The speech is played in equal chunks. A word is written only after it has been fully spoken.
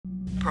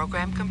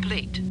program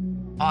complete.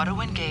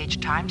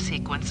 Auto-engage time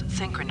sequence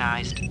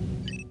synchronized.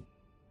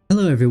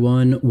 Hello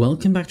everyone,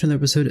 welcome back to another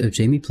episode of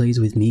Jamie Plays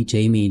with me,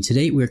 Jamie.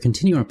 Today we are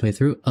continuing our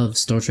playthrough of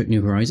Star Trek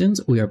New Horizons.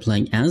 We are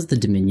playing as the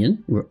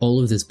Dominion. We're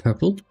all of this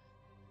purple.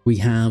 We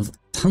have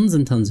tons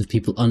and tons of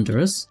people under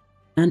us,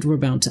 and we're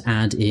about to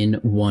add in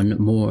one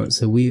more.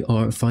 So we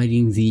are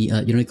fighting the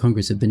United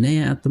Congress of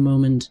Benea at the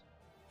moment,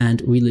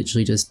 and we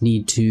literally just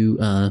need to,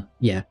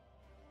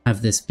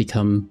 have this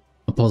become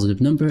a positive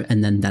number,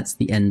 and then that's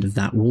the end of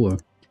that war.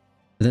 So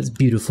that's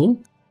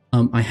beautiful.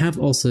 I have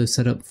also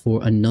set up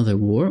for another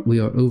war. We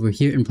are over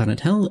here in Planet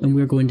Hell, and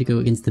we're going to go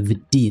against the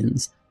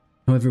Vidians.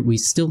 However, we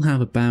still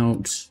have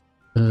about,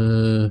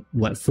 4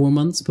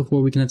 months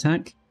before we can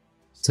attack?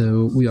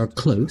 So we are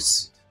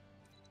close.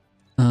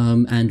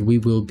 And we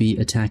will be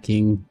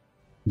attacking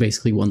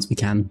basically once we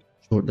can,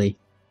 shortly.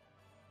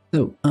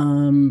 So,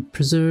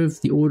 preserve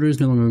the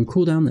orders, no longer on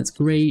cooldown, that's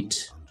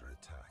great.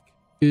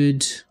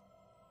 Good.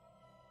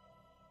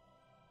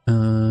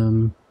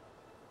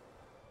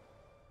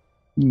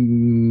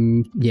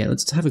 Yeah,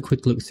 let's have a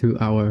quick look through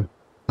our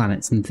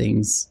planets and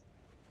things.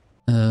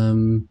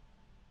 7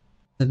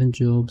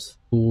 jobs,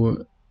 4.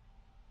 I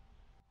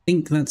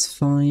think that's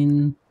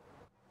fine.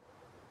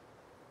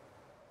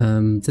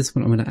 This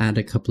one I'm going to add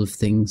a couple of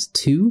things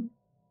to.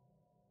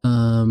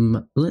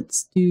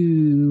 Let's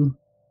do...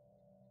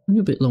 I'm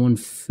a bit low on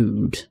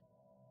food.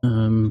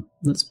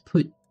 Let's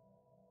put...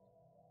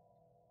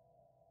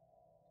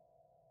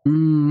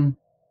 the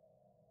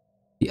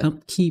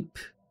upkeep...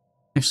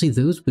 Actually,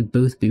 those would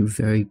both be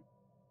very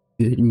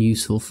good and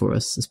useful for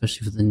us,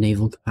 especially for the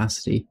naval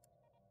capacity.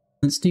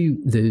 Let's do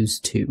those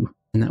two,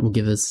 and that will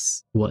give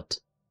us, what?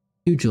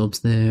 2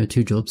 jobs there,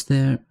 2 jobs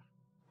there.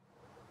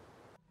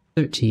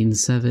 13,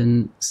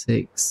 7,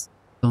 6,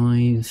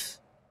 5.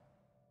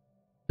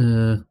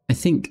 I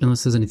think,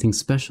 unless there's anything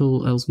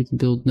special else we can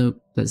build.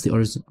 Nope, that's the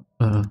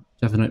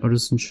Javanite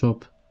Artisan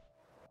Shop.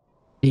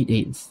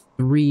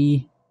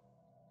 883.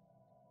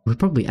 We'll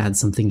probably add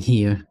something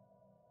here.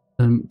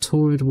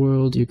 Torrid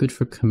World, you're good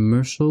for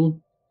commercial.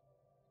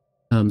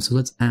 So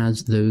let's add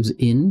those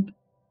in.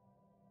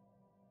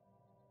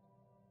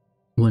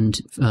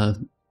 Add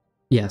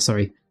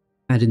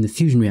in the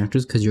fusion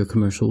reactors because you're a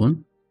commercial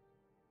one.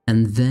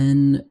 And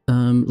then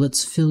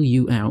let's fill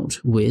you out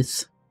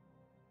with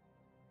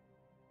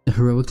the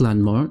heroic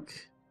landmark,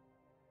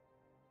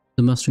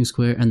 the mustering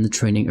square, and the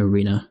training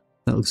arena.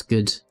 That looks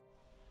good.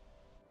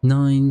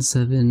 9,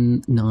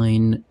 7,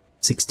 9,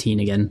 16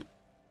 again.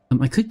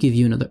 I could give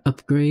you another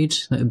upgrade.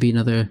 That would be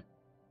another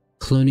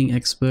cloning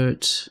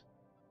expert.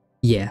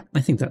 Yeah,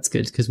 I think that's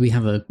good, because we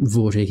have a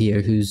Vorta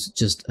here who's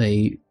just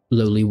a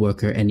lowly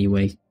worker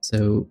anyway,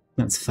 so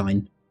that's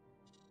fine.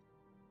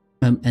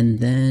 And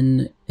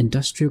then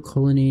industrial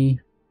colony.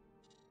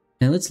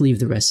 Now let's leave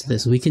the rest of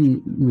this. We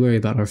can worry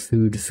about our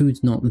food.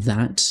 Food's not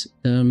that,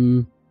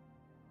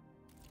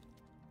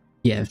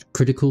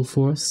 critical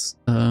for us.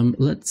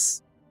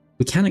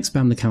 We can't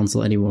expand the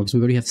council anymore because we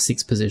already have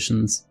 6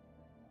 positions.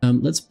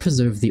 Let's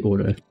preserve the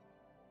order.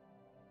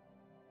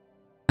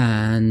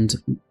 And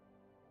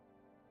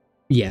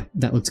yeah,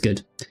 that looks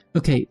good.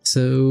 Okay,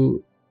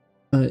 so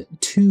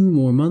 2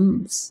 more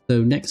months.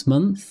 So next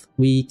month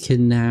we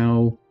can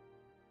now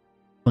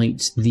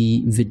fight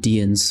the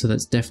Vidians. So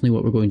that's definitely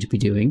what we're going to be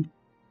doing.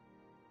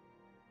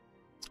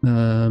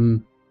 Yeah,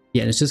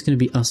 it's just going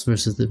to be us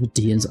versus the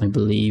Vidians, I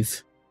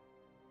believe.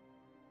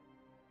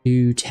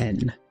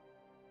 210.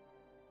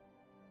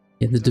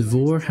 Yeah, the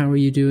Devore, how are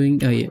you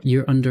doing? Oh yeah,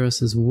 you're under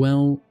us as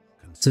well.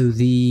 So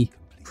the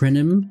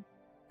Krenim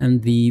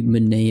and the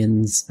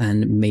Maneans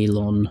and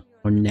Malon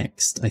are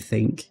next, I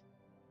think.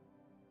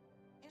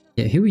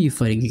 Yeah, who are you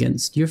fighting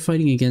against? You're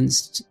fighting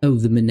against,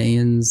 the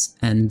Maneans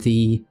and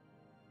the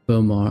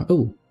Bomar.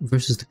 Oh,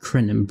 versus the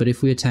Krenim, but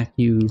if we attack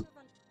you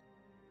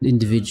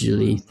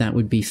individually, that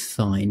would be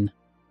fine.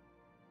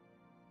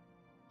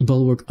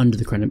 Bulwark under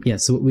the Krenim. Yeah,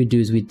 so what we do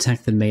is we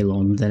attack the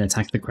Malon, then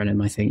attack the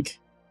Krenim, I think.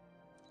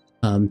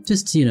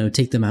 Just,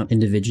 take them out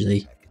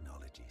individually.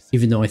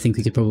 Even though I think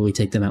we could probably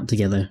take them out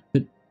together.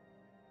 But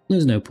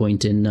there's no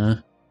point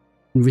in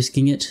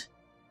risking it.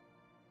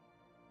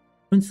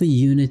 Monthly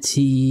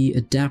unity,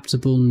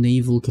 adaptable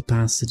naval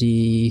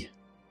capacity.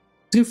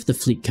 Let's go for the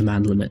fleet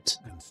command limit,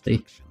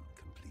 actually.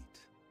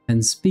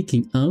 And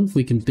speaking of,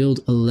 we can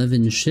build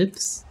 11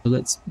 ships. So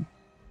let's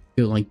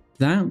go like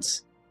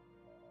that.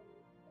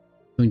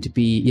 Going to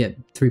be,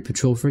 3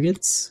 patrol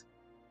frigates.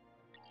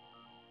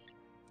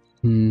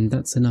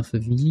 That's enough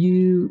of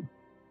you.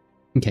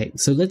 Okay,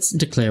 so let's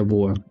declare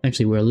war.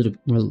 Actually, we're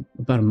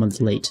about a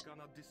month late.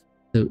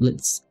 So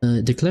let's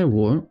declare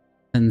war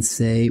and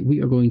say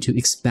we are going to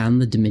expand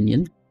the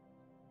Dominion.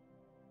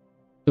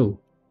 Oh,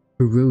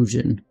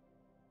 Hirogen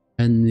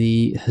and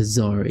the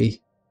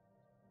Hazari.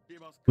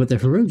 But the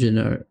Hirogen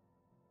are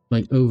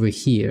like over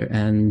here,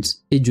 and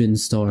Idrin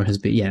Star has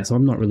been, so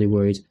I'm not really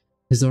worried.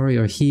 Hazari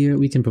are here,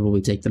 we can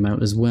probably take them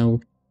out as well.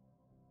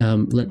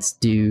 Let's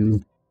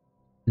do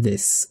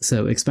this.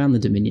 So expand the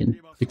Dominion,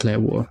 declare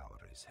war,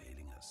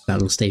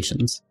 battle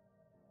stations.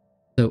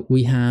 So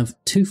we have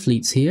 2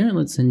 fleets here.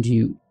 Let's send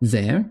you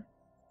there.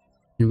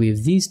 And we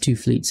have these 2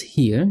 fleets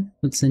here.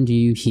 Let's send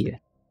you here.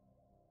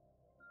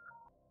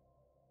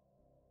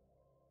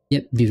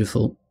 Yep,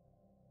 beautiful.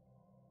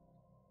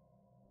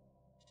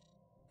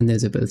 And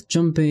those are both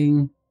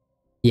jumping.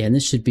 Yeah, and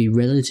this should be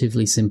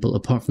relatively simple,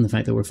 apart from the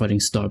fact that we're fighting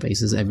star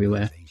bases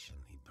everywhere.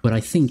 But I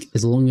think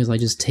as long as I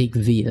just take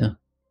Via,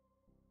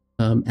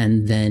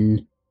 and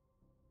then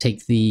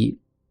take the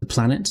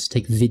planet,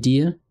 take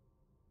Vidia,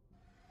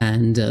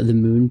 and the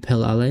moon,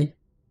 Pelale,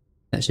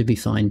 that should be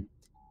fine.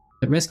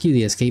 But rescue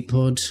the escape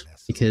pod,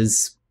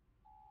 because,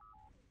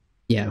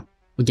 yeah,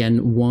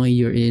 again, why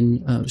you're in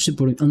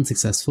shipboarding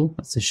unsuccessful,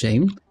 that's a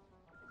shame,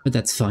 but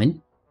that's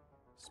fine.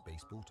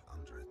 Spaceport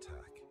under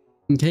attack.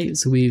 Okay,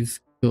 so we've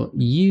got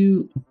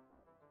you.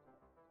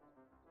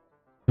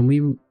 Can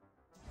we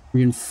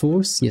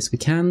reinforce? Yes, we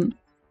can.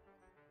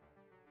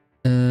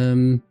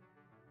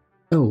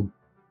 Oh,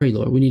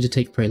 Prelor. We need to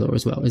take Prelor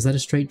as well. Is that a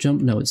straight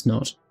jump? No, it's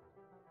not.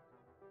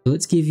 So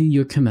let's give you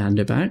your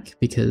commander back,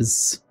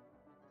 because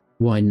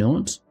why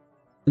not?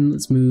 And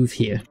let's move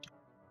here.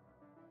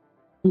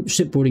 Oh,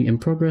 shipboarding in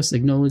progress,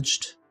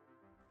 acknowledged.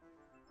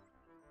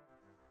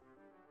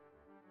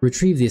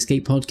 Retrieve the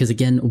escape pod, because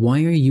again,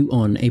 why are you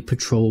on a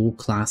patrol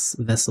class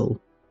vessel?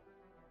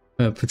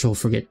 Patrol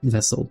frigate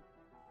vessel.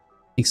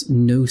 Makes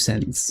no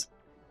sense.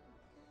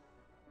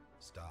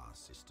 Star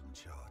system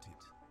charted.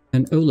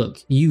 And oh look,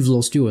 you've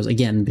lost yours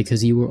again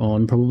because you were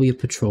on probably a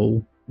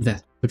patrol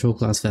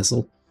class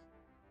vessel.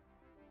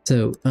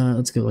 So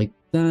let's go like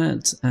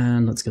that,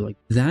 and let's go like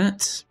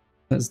that.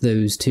 That's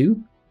those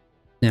 2.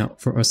 Now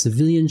for our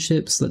civilian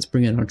ships, let's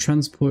bring in our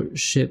transport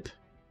ship.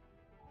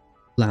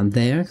 Land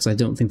there, because I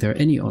don't think there are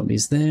any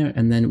armies there,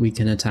 and then we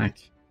can attack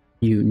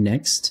you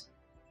next.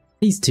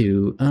 These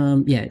 2,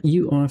 yeah,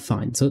 you are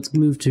fine. So let's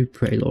move to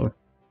Prelor.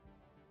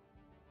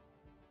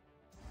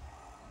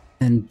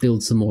 And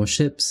build some more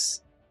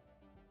ships.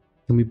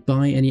 Can we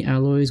buy any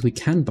alloys? We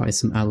can buy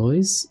some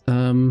alloys.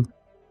 That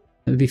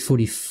would be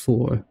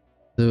 44.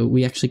 So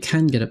we actually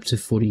can get up to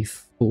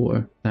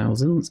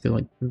 44,000. Let's go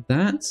like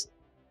that.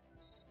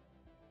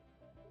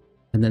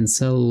 And then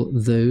sell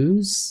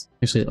those.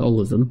 Actually, all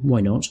of them.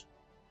 Why not?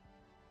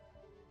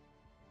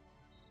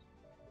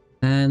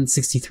 And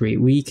 63.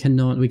 We can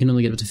only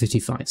get up to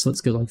 55. So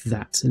let's go like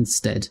that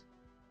instead.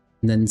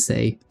 And then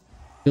say,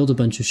 build a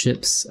bunch of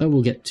ships. Oh,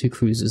 we'll get 2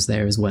 cruisers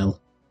there as well.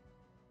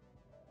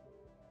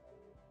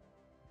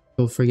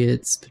 Patrol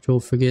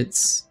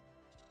frigates.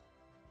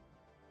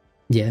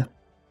 Yeah.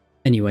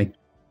 Anyway.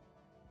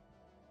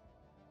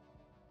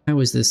 How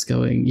is this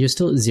going? You're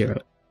still at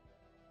 0.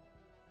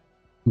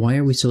 Why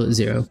are we still at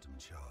 0?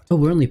 Oh,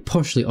 we're only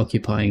partially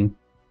occupying.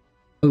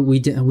 Oh,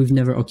 we've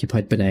never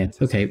occupied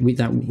Benea. Okay,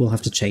 we'll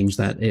have to change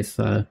that if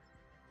the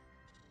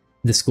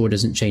score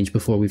doesn't change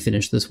before we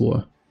finish this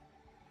war.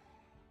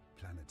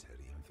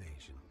 Planetary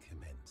invasion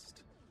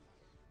commenced.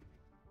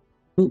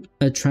 Oh,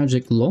 a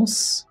tragic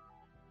loss.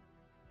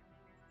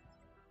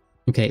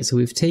 Okay, so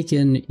we've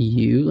taken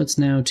you. Let's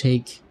now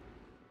take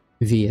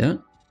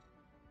Via.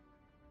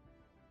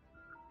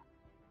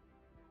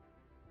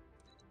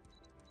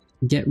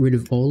 Get rid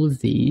of all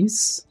of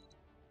these.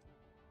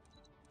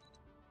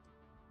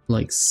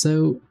 Like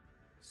so.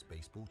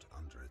 Spaceport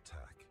under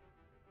attack.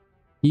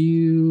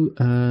 You,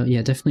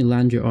 yeah, definitely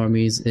land your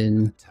armies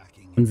on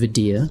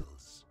Vidia.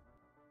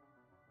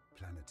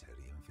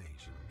 Planetary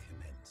invasion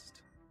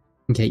commenced.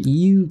 Okay,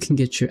 you can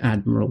get your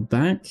admiral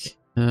back.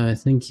 I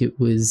think it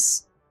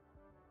was...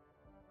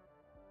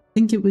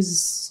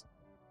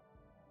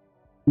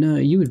 No,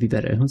 you would be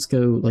better. Let's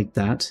go like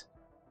that.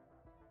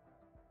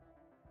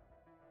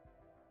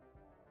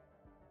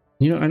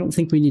 You know, I don't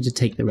think we need to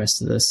take the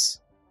rest of this.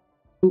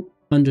 Oh,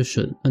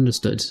 understood.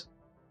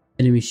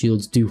 Enemy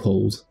shields do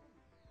hold.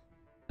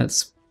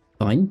 That's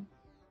fine.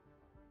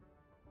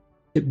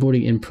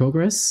 Shipboarding in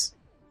progress.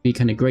 Be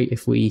kind of great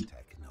if we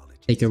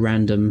take a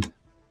random...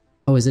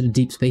 Oh, is it a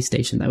deep space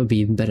station? That would be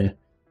even better.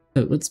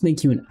 So let's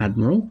make you an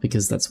admiral,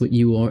 because that's what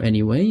you are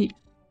anyway.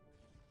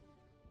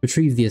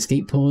 Retrieve the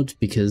escape pod,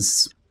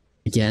 because,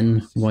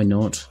 again, why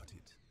not?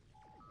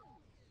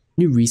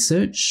 New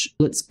research.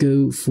 Let's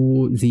go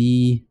for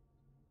the...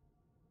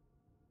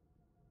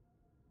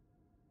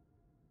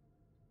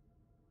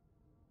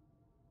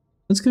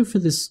 Let's go for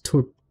this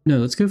No,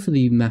 let's go for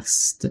the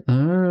let's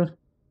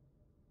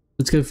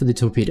go for the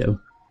torpedo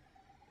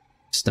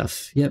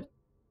stuff. Yep.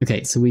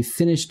 Okay, so we've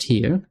finished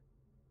here.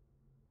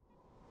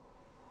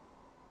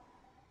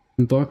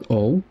 Embark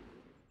all.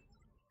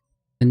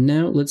 And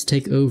now let's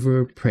take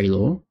over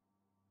Prelor,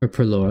 or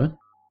Prelora,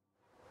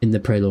 in the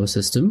Prelor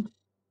system.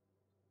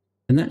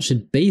 And that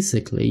should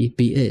basically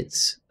be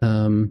it.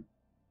 I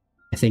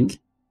think.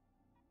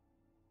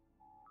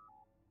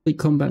 Complete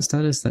combat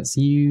status, that's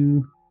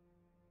you.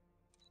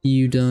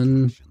 You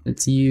done.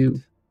 That's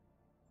you.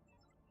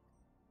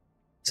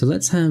 So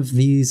let's have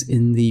these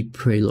in the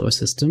Prelor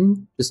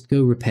system. Just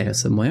go repair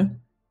somewhere.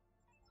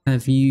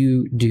 Have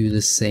you do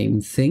the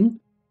same thing.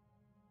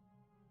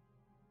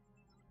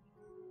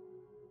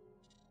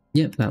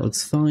 Yep, that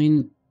looks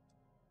fine.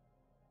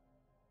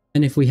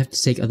 And if we have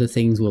to take other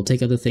things, we'll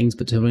take other things,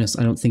 but to be honest,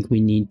 I don't think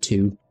we need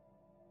to.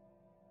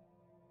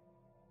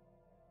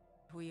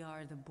 We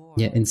are the Borg.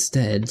 Yeah,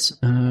 instead,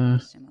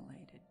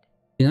 Assimilated.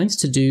 be nice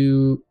to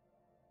do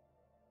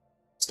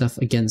stuff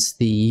against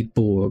the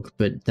Borg,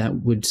 but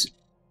that would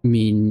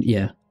mean,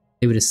 yeah,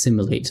 it would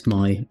assimilate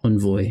my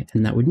envoy,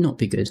 and that would not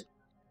be good.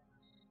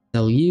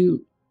 Tell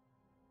you.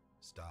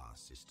 Star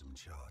system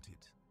charted.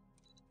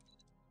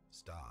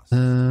 Star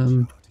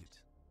system charted.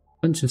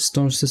 Bunch of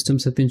star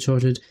systems have been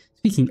charted.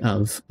 Speaking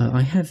of,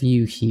 I have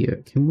you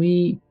here. Can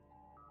we...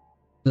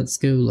 Let's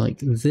go like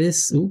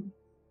this. Ooh.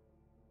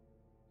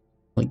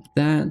 Like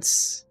that.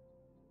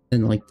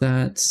 And like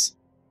that.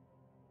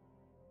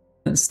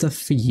 That's stuff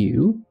for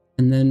you.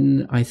 And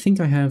then I think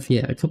I have,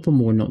 yeah, a couple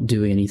more not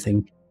doing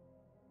anything.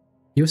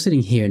 You're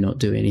sitting here not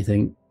doing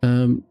anything.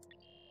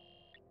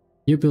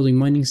 You're building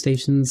mining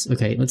stations.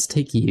 Okay, let's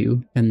take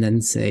you and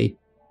then say,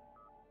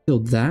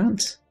 build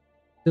that.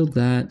 Build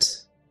that.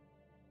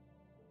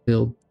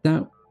 Build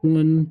that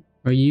one.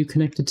 Are you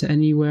connected to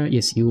anywhere?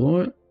 Yes, you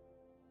are.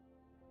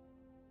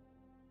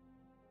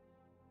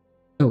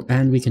 Oh,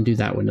 and we can do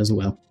that one as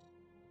well.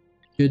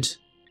 Good.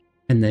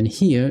 And then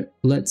here,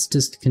 let's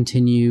just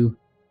continue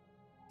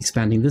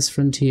expanding this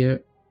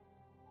frontier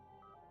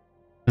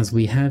as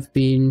we have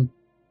been.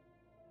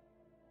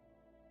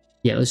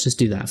 Yeah, let's just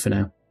do that for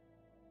now.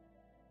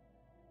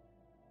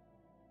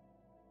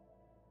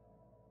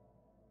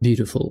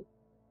 Beautiful.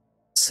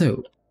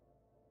 So,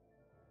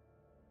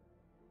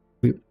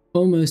 we've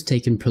almost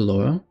taken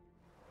Pelora.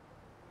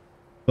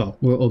 Well,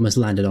 we're almost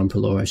landed on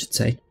Pelora, I should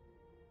say.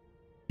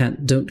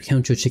 Don't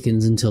count your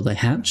chickens until they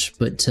hatch,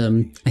 but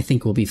I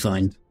think we'll be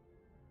fine.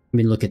 I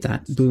mean, look at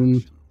that.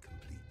 Boom.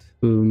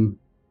 Boom.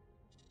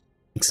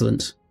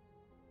 Excellent.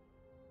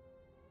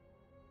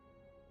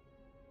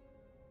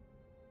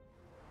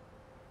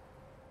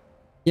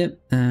 Yep,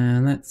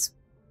 and that's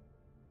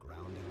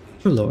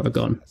Pelora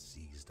gone.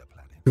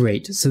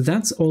 Great, so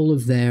that's all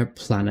of their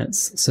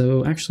planets.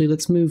 So actually,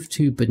 let's move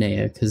to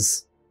Benea,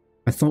 because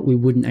I thought we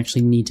wouldn't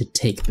actually need to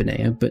take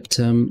Benea, but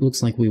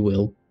looks like we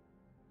will.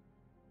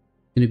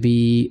 Going to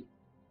be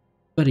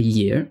about a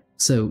year.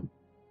 So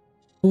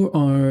for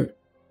our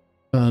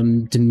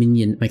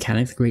Dominion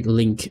mechanic, the Great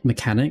Link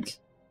mechanic,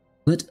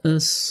 let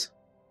us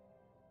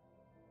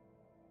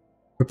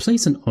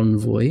replace an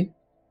envoy.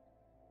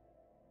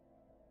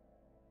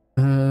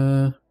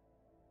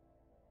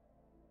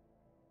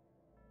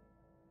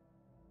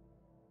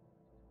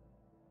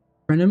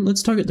 Krenim,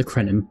 let's target the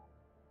Krenim.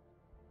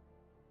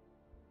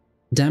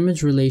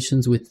 Damage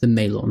relations with the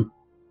Malon.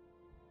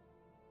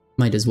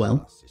 Might as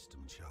well.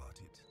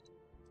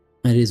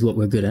 That is what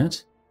we're good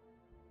at.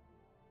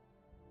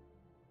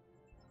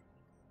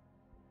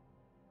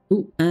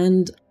 Oh,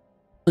 and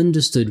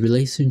understood.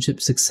 Relationship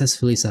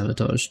successfully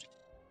sabotaged.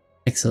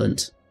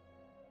 Excellent.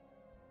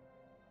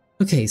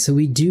 Okay, so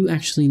we do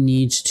actually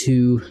need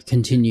to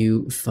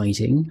continue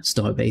fighting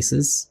star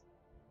bases.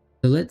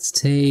 So let's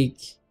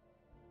take...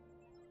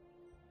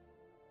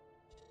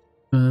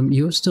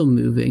 you're still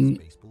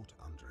moving.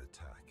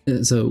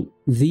 So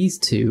these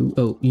two...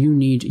 Oh, you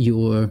need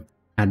your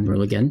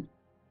Admiral again.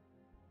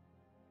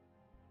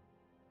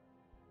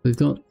 We've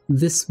got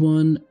this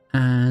one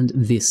and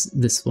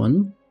this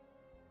one.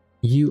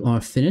 You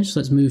are finished.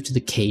 Let's move to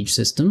the cage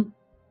system.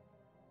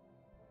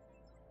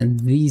 And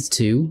these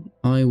two,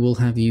 I will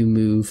have you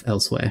move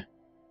elsewhere.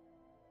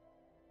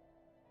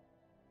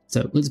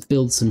 So let's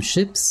build some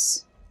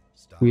ships.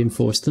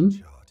 Reinforce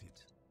them.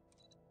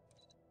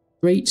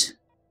 Great.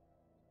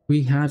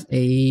 We have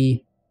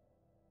a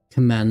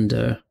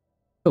commander.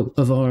 Oh,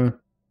 of our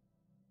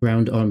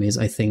ground armies,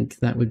 I think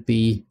that would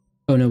be...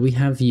 Oh no, we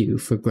have you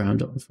for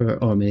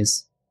for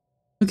armies.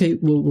 Okay,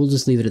 we'll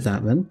just leave it at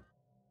that then.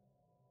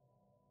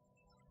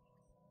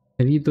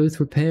 Have you both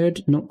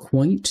repaired? Not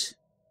quite,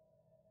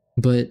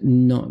 but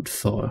not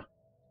far.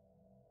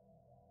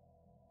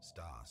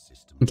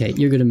 Okay,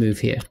 you're gonna move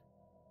here.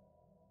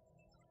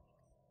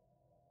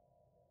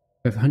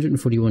 We have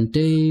 141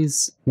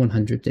 days,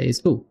 100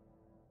 days. Oh.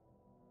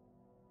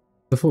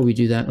 Before we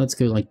do that, let's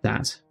go like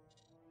that.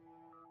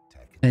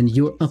 And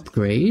your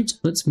upgrade,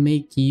 let's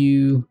make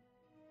you...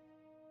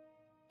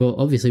 Well,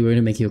 obviously we're going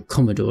to make you a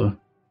Commodore.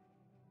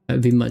 That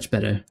would be much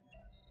better.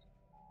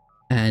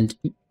 And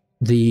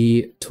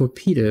the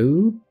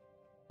torpedo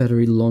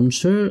battery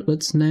launcher,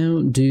 let's now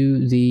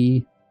do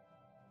the...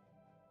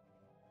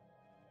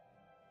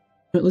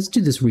 Let's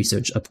do this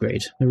research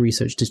upgrade, a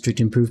research district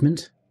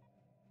improvement.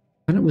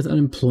 Planet with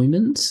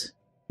unemployment?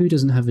 Who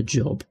doesn't have a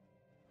job?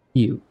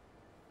 You.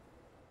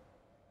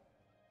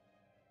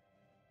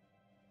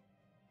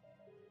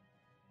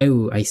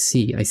 Oh, I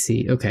see,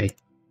 okay.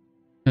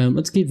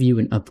 Let's give you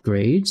an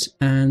upgrade,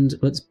 and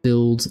let's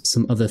build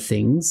some other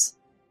things.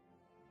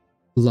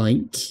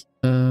 Like,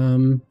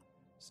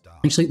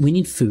 actually, we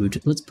need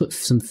food. Let's put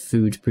some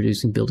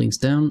food-producing buildings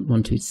down.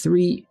 1, 2,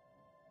 3.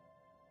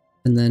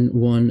 And then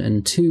 1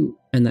 and 2,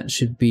 and that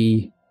should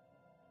be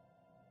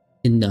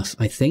enough,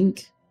 I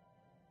think.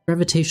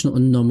 Gravitational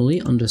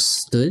anomaly,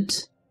 understood.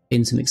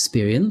 Gain some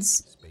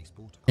experience.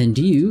 And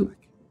you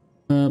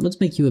Let's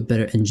make you a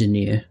better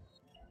engineer.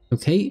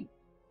 Okay.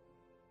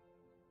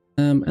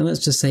 And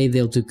let's just say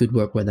they'll do good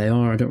work where they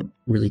are. I don't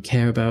really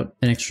care about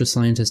an extra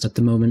scientist at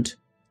the moment.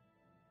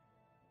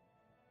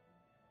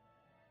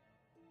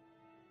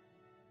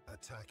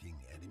 Attacking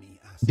enemy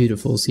assets.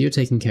 Beautiful, so you're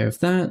taking care of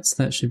that.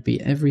 So that should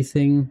be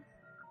everything.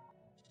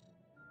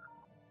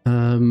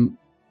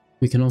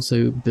 We can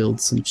also build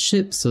some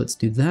ships, so let's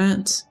do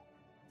that.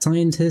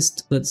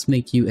 Scientist, let's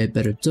make you a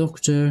better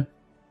doctor.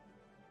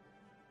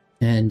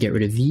 And get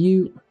rid of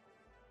you.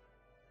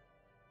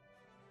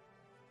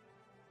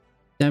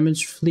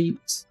 Damaged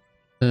fleet.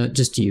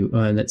 Just you,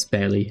 that's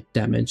barely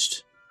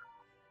damaged.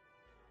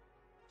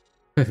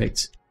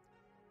 Perfect.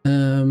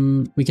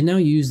 We can now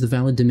use the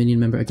valid Dominion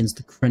member against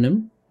the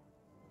Krenim.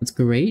 That's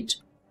great.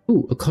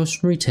 Ooh, a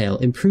cautionary tale.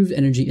 Improved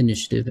energy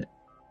initiative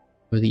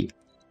for the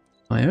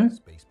fire.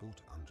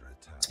 Spaceport under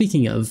attack.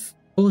 Speaking of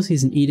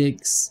policies and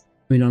edicts,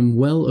 I mean, I'm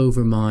well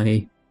over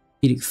my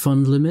edict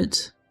fund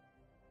limit.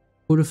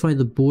 Fortify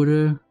the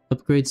border,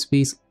 upgrade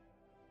space,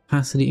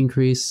 capacity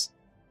increase.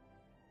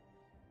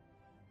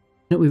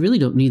 No, we really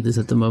don't need this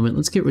at the moment.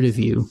 Let's get rid of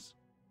you.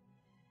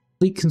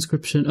 Fleet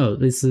conscription. Oh,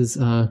 this is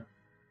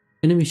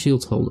enemy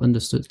shield hold.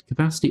 Understood.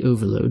 Capacity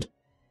overload.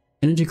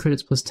 Energy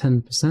credits plus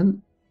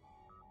 10%.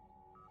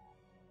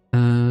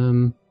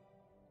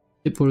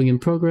 Shipboarding in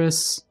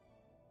progress.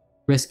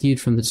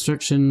 Rescued from the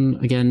destruction.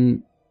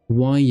 Again,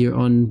 why you're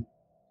on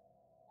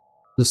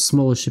the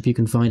smallest ship you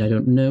can find, I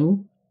don't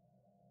know.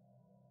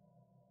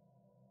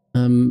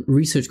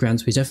 Research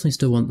grants, we definitely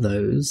still want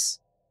those.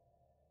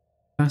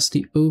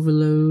 Capacity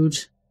overload,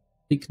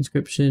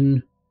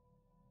 deconscription,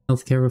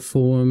 healthcare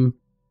reform.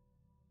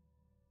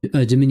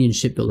 Dominion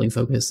shipbuilding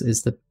focus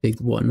is the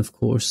big one, of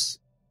course.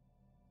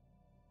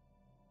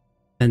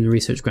 And the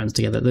research grants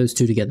together, those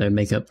two together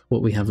make up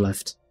what we have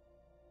left.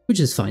 Which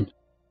is fine.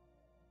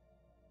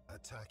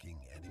 Attacking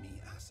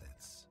enemy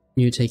assets.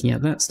 You're taking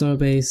out that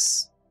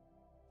starbase.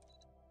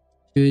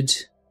 Good.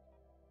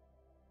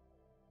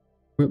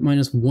 We're at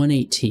minus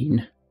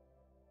 118.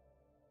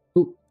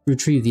 Oh,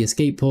 retrieve the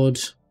escape pod.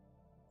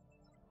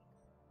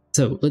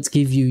 So, let's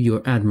give you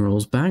your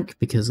admirals back,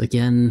 because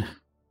again...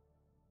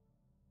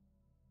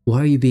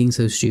 Why are you being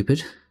so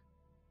stupid?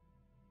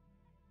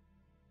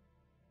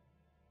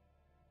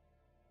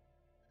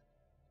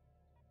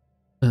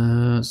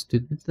 Let's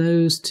do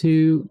those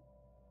two.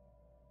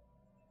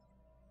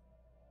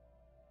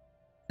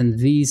 And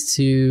these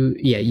two...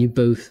 Yeah, you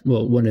both...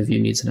 Well, one of you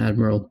needs an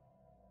admiral.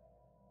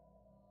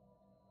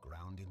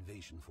 Ground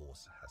invasion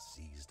force has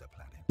seized a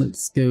planet.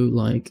 Let's go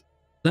like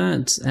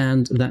that,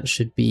 and that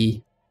should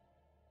be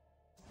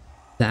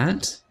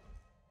that.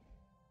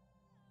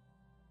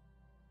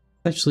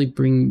 Actually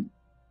bring...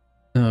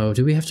 Oh,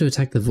 do we have to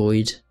attack the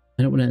void?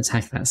 I don't want to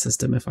attack that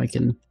system if I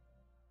can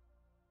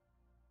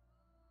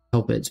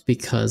help it,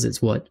 because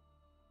it's what?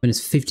 Minus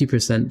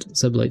 50%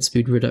 sublight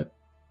speed reduction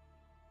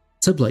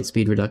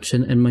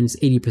and minus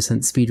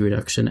 80% speed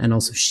reduction, and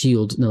also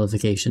shield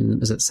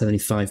nullification is at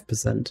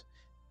 75%.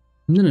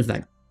 None of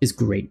that is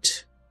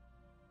great.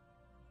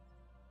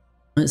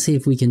 Let's see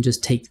if we can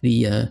just take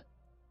the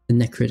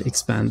Necrid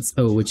Expanse.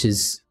 Oh, which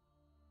is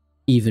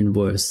even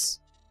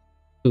worse.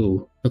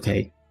 Oh,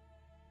 okay.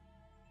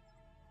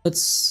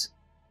 Let's...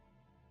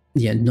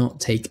 Yeah, not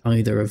take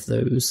either of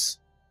those.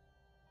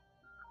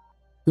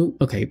 Oh,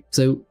 okay,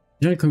 so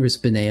United Congress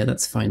Benea,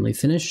 that's finally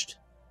finished.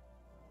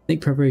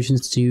 Make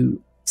preparations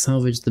to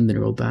salvage the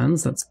mineral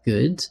bands, that's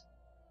good.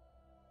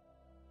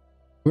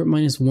 We're at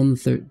minus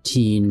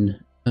 113.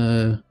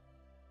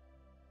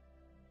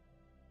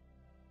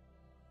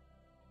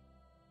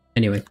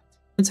 Anyway,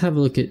 let's have a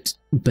look at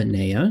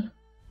Benea.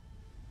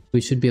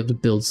 We should be able to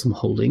build some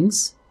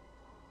holdings.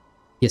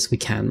 Yes, we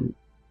can.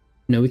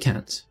 No, we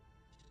can't.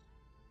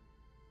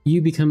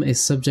 You become a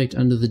subject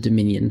under the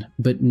Dominion,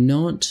 but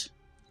not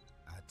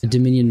a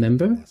Dominion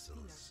member?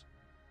 Vessels.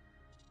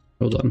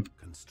 Hold on.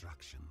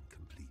 Construction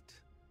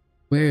complete.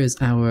 Where is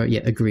our...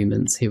 Yeah,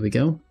 agreements. Here we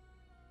go.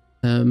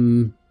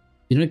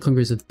 United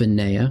Congress of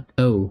Benea.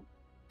 Oh,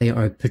 they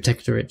are a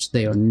protectorate.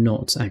 They are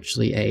not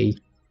actually a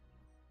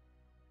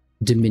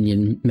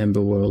Dominion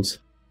member world.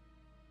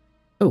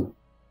 Oh,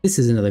 this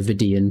is another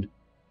Vidian.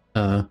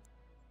 Oh,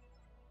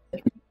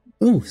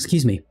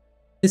 excuse me.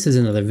 This is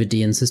another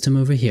Vidian system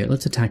over here.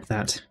 Let's attack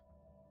that.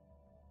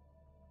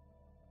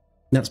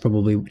 That's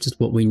probably just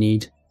what we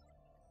need.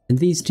 And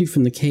these two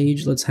from the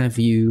cage, let's have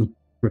you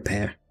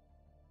repair.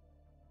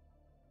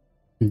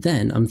 And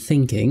then I'm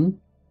thinking...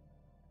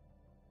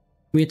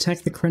 We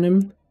attack the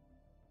Krenim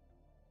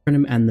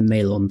and the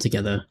Malon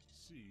together.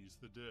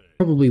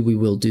 Probably we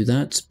will do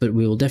that, but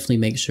we will definitely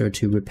make sure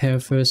to repair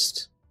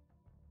first.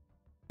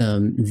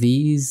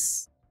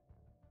 These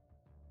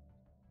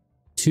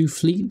two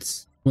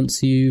fleets,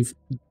 once you've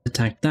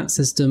attacked that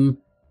system,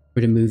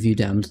 we're going to move you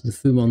down to the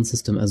Fumon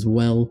system as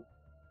well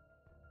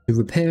to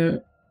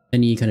repair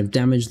any kind of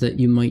damage that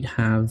you might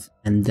have,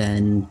 and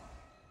then,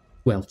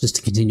 well, just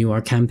to continue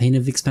our campaign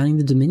of expanding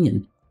the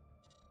Dominion.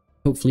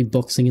 Hopefully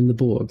boxing in the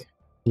Borg,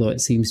 although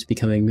it seems to be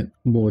becoming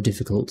more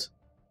difficult.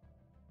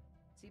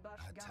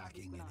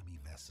 Attacking enemy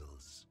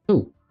vessels.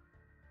 Oh.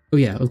 Oh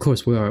yeah, of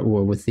course we are at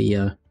war with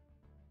the,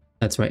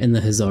 that's right, and the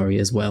Hazari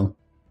as well.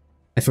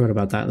 I forgot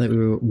about that we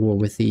were at war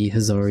with the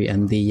Hazari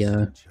and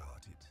the,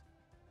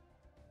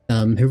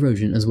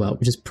 Herosian as well,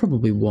 which is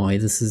probably why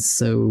this is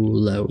so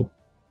low.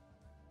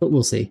 But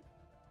we'll see.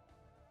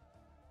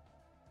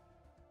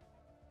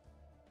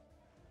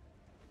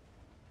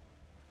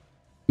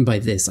 And by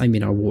this, I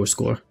mean our war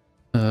score.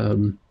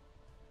 The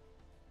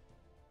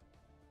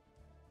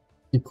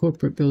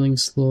corporate building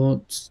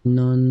slot,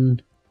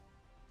 none.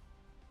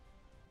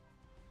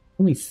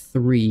 Only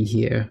 3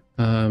 here.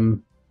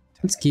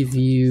 Let's give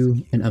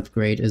you an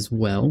upgrade as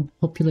well.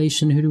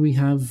 Population, who do we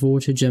have?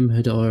 Vorta,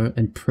 Jem'Hadar,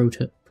 and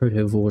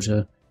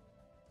Proto-Vorta.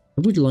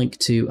 I would like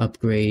to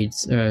upgrade,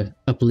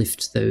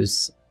 uplift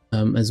those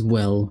as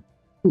well.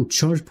 Ooh,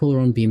 charge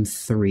Polaron Beam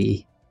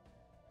 3.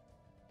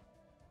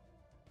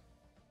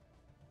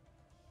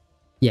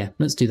 Yeah,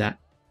 let's do that.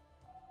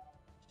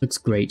 Looks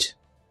great.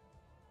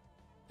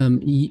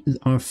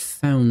 Our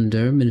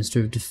founder, Minister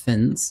of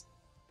Defense,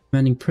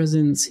 commanding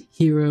presence,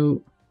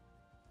 hero,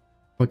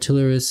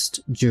 artillerist,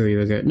 jury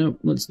rigger. No,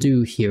 let's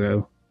do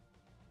hero.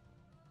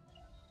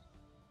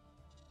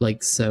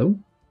 Like so.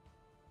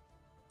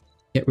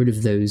 Get rid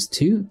of those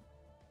 2.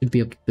 Should be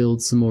able to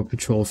build some more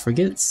patrol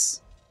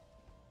frigates.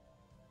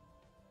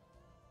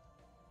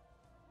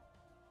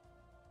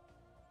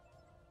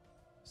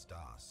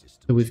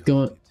 So we've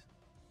got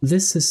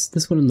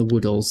this one in the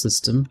Woodall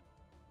system.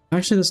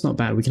 Actually, that's not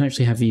bad. We can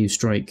actually have you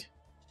strike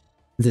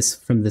this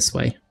from this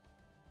way.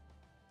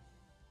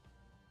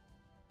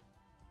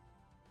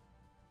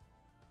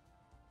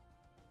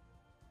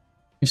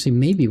 Actually,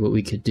 maybe what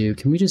we could do,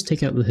 can we just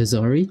take out the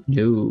Hazari?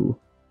 No.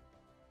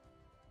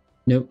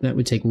 Nope, that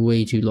would take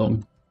way too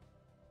long.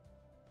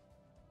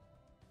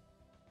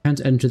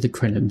 Can't enter the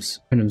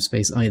Krenim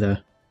space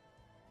either.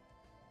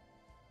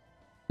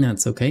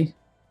 That's okay.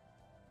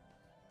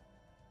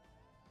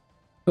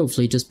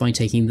 Hopefully, just by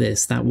taking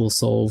this, that will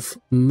solve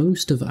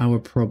most of our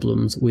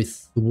problems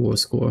with the war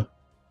score.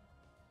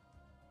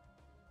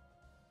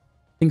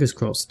 Fingers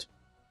crossed.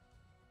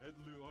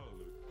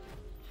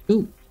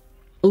 Ooh.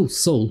 Oh,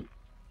 Sol.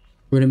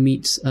 We're gonna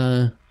meet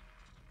 40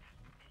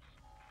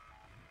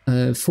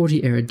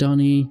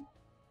 Eridani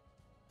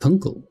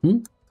Kunkel.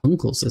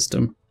 Kunkel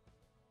system.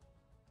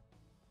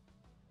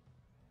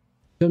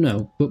 Don't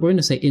know, but we're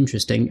gonna say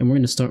interesting, and we're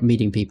gonna start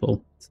meeting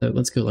people. So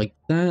let's go like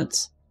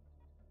that.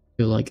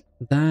 Go like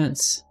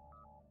that.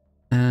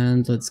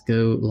 And let's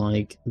go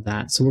like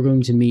that. So we're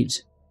going to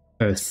meet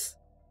Earth,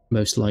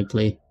 most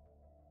likely.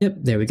 Yep,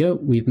 there we go.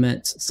 We've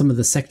met some of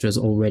the sectors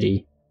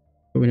already.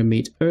 We're going to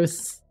meet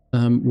Earth.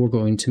 We're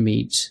going to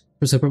meet,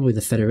 so probably the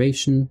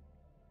Federation.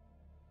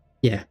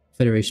 Yeah,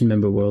 Federation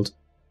member world.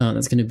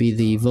 That's going to be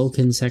the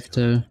Vulcan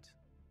sector.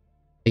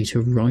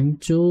 Beta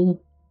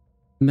Rigel.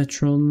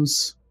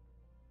 Metrons.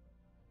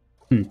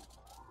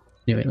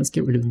 Anyway, let's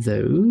get rid of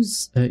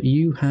those.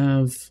 You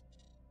have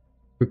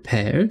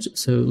repaired,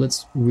 so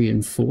let's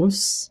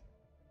reinforce.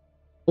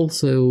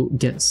 Also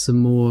get some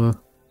more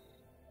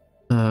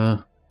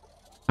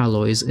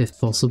alloys if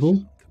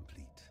possible.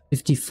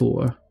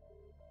 54.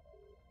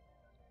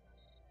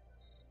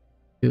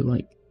 Do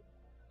like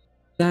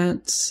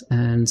that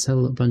and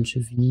sell a bunch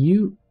of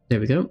you. There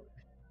we go.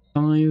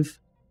 5.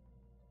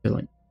 Go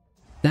like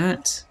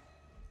that.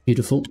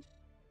 Beautiful.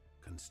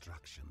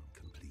 Construction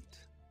complete.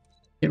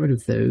 Get rid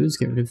of those,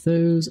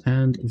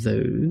 and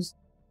those.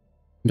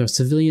 And our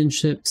civilian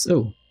ships,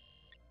 oh,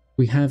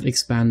 we have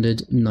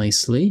expanded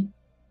nicely.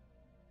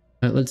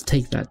 Let's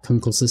take that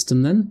Kunkel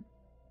system then.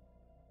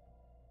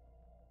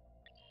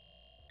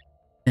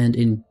 And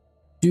in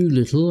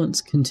Doolittle,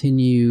 let's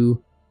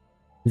continue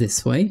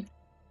this way.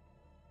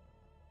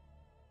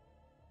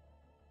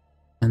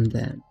 And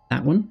then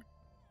that one.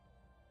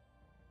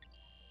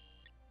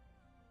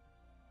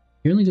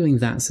 You're only doing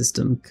that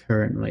system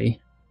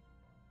currently.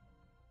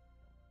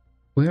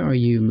 Where are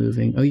you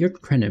moving? Oh, you're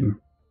Krenim.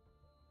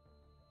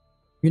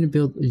 You're going to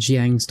build a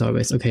Jiang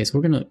Starbase. Okay, so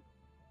we're going to...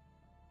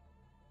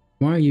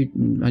 Why are you...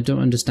 I don't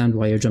understand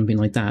why you're jumping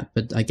like that,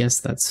 but I guess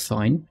that's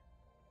fine.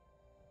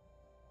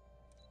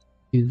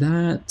 Do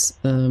that.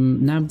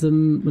 Nab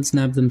them. Let's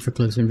nab them for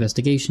closer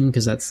investigation,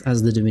 because that's,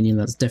 as the Dominion,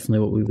 that's definitely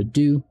what we would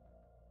do.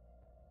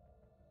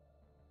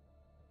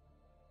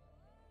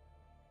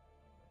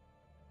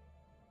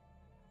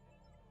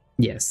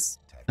 Yes,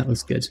 that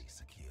looks good.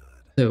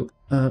 So,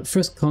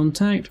 first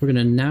contact, we're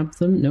going to nab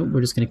them. Nope,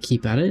 we're just going to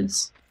keep at it.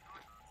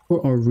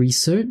 For our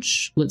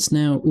research, let's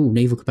now... Ooh,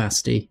 naval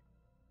capacity.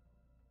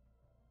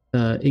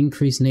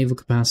 Increase naval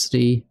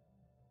capacity.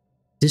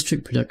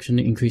 District production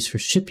increase for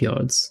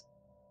shipyards.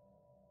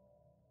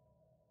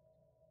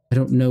 I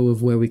don't know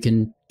of where we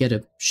can get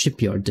a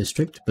shipyard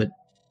district, but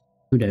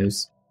who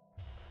knows.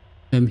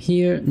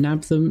 Here,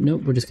 nab them.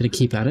 Nope, we're just going to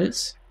keep at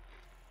it.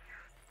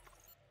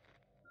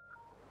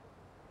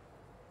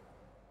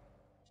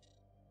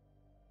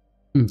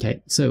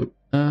 Okay, so,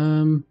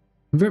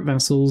 convert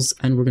vassals,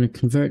 and we're going to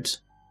convert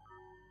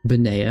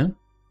Benea.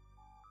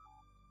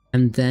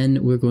 And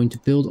then we're going to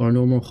build our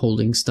normal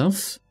holding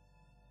stuff.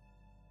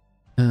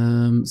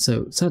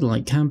 So,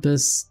 satellite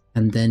campus,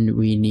 and then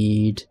we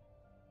need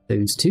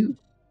those two.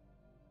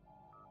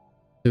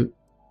 So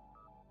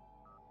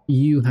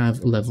you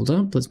have leveled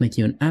up. Let's make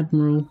you an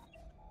admiral.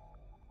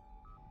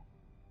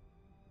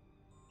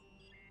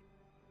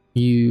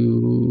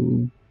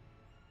 You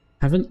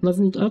haven't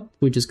leveled up.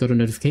 We just got a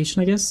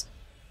notification, I guess.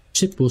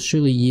 Ship will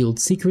surely yield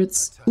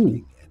secrets.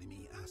 Ooh,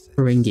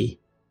 Ferengi.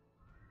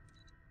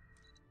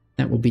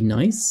 That will be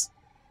nice.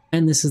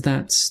 And this is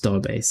that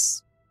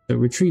starbase. So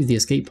retrieve the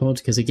escape pod,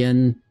 because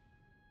again,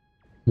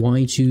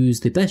 why choose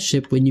the best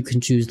ship when you can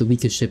choose the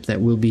weakest ship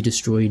that will be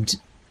destroyed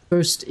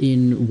first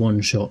in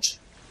one shot?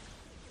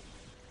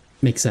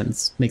 Makes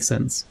sense. Makes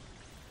sense.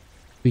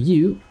 For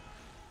you,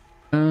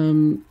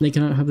 they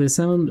cannot have their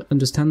sound,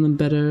 understand them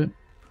better.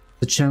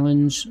 The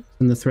challenge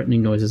and the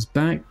threatening noises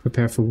back.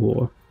 Prepare for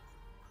war.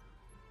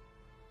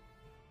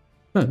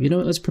 Oh, you know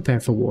what? Let's prepare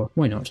for war.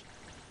 Why not?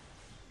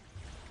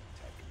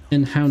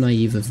 And how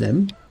naive of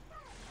them.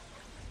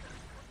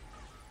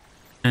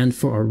 And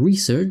for our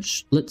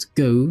research, let's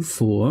go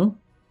for...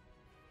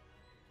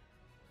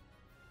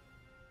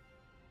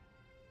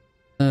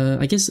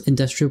 I guess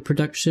industrial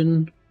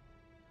production.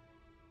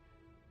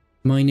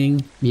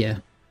 Mining, yeah.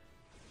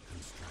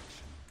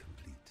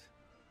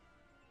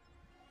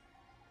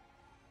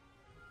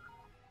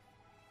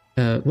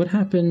 What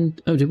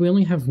happened? Oh, did we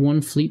only have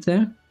one fleet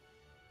there?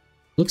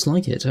 Looks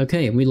like it.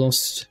 Okay, we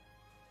lost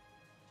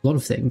a lot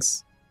of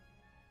things.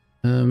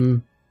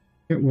 You're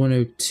at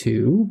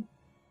 102.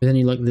 With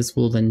any luck, this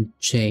will then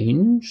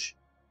change.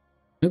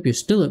 Nope, you're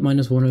still at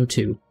minus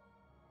 102.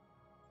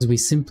 Because we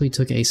simply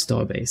took a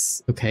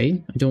starbase.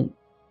 Okay, I don't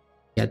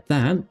get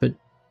that, but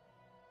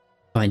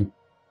fine.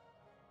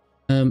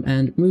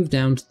 And move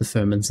down to the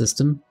Furman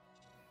system.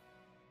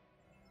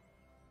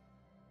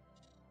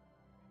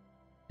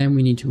 And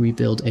we need to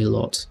rebuild a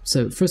lot.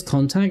 So, first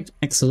contact,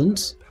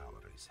 excellent.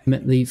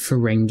 Met the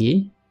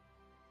Ferengi.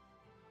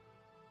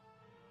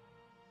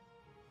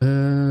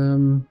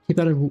 Keep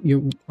out of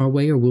our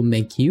way or we'll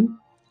make you.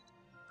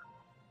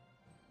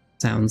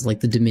 Sounds like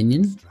the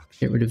Dominion.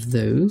 Get rid of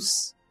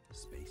those.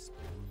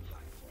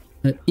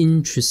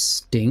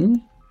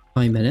 Interesting.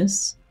 High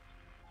Menace.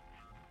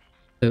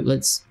 So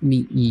let's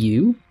meet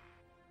you.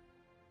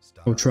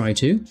 Or try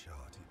to.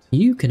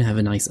 You can have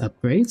a nice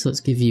upgrade, so let's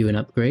give you an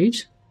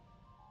upgrade.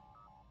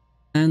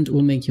 And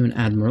we'll make you an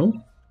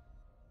Admiral.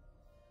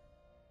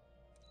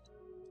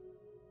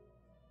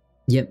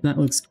 Yep, that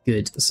looks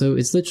good. So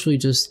it's literally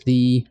just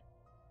the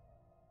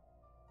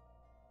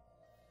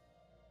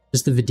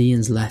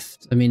Vidians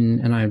left. I mean,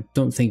 and I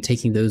don't think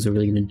taking those are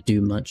really going to do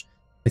much.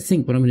 I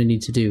think what I'm going to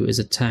need to do is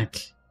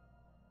attack...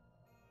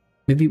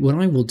 Maybe what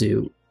I will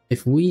do,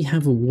 if we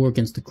have a war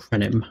against the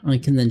Krenim, I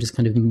can then just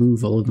kind of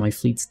move all of my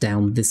fleets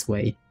down this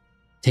way.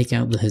 Take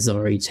out the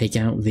Hazari, take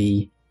out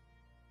the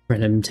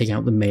Krenim, take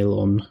out the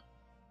Malon,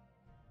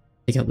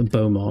 take out the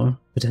Bomar,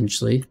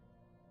 potentially.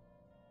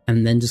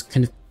 And then just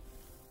kind of,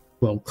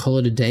 well, call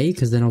it a day,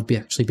 because then I'll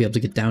actually be able to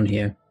get down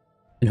here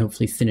and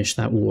hopefully finish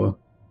that war.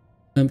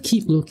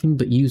 Keep looking,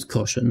 but use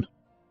caution.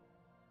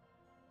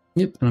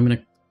 Yep, and I'm going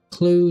to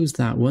close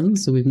that one,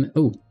 so we've...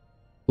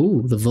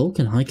 Oh, the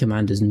Vulcan High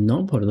Command is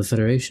not part of the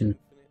Federation.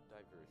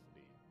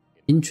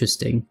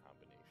 Interesting.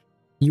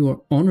 You are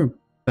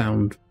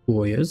honor-bound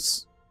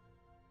warriors.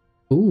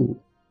 Ooh.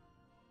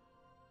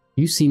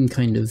 You seem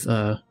kind of,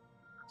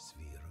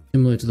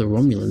 similar to the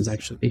Romulans,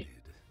 actually.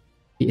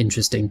 Be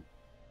interesting.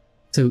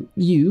 So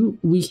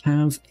we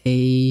have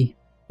a...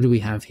 What do we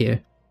have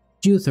here?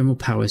 Geothermal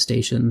power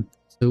station.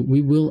 So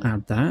we will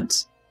add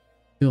that.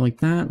 Go like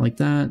that, like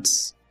that,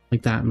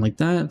 like that, and like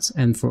that.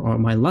 And for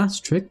my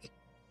last trick,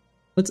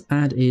 let's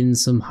add in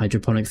some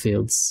hydroponic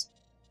fields.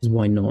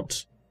 Why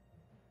not?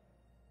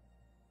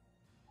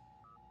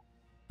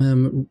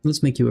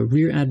 Let's make you a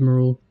rear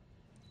admiral.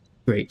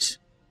 Great.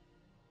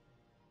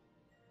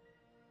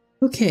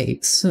 Okay,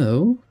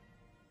 so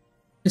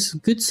this is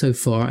good so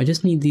far. I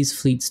just need these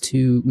fleets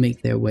to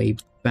make their way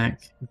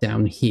back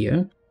down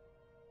here.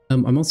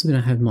 I'm also going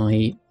to have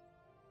my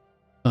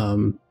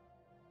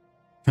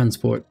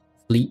transport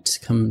fleet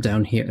come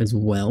down here as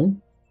well.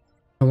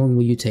 How long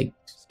will you take?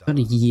 About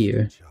a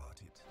year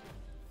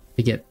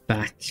to get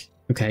back.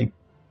 Okay.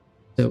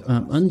 So,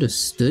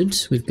 understood.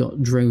 We've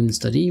got drone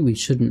study. We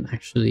shouldn't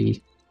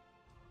actually...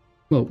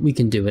 Well, we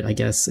can do it, I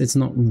guess. It's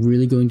not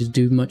really going to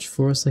do much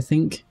for us, I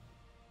think.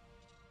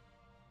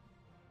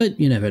 But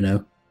you never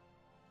know.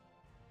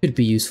 Could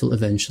be useful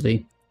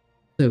eventually.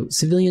 So,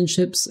 civilian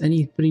ships,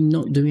 anybody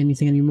not doing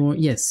anything anymore?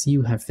 Yes,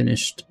 you have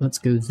finished. Let's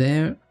go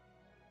there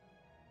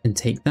and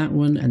take that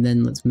one, and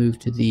then let's move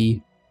to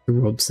the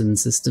Robson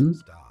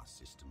system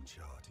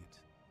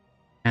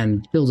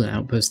and build an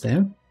outpost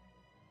there.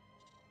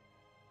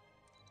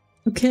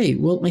 Okay,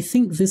 well, I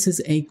think this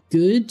is a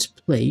good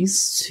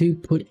place to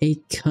put a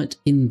cut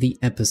in the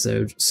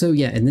episode. So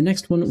yeah, in the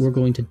next one, we're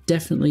going to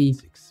definitely,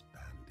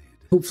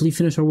 hopefully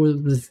finish our war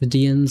with the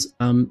Vidians.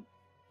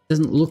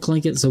 Doesn't look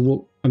like it,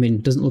 so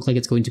doesn't look like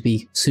it's going to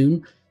be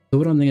soon. So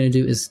what I'm going to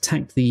do is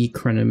attack the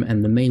Krenim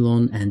and the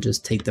Malon and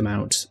just take them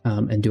out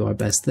and do our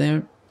best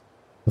there.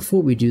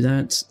 before we do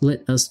that,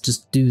 let us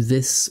just do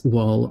this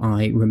while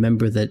I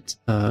remember that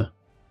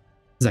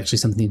there's actually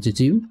something to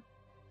do.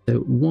 So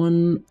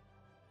 1,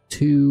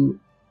 2,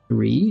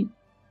 3,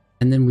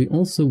 and then we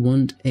also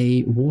want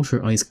a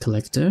water ice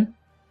collector.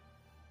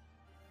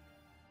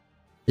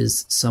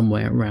 Is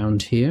somewhere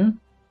around here.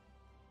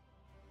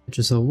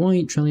 Just a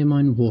white trillium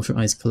mine water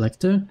ice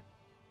collector.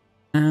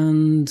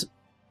 And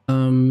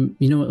you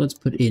know what, let's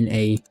put in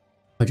a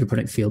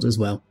hydroponic field as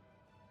well.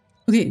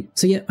 Okay,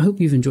 so yeah, I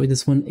hope you've enjoyed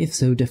this one. If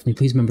so, definitely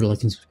please remember to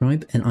like and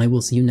subscribe, and I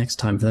will see you next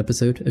time for the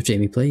episode of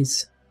Jamie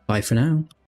Plays. Bye for now.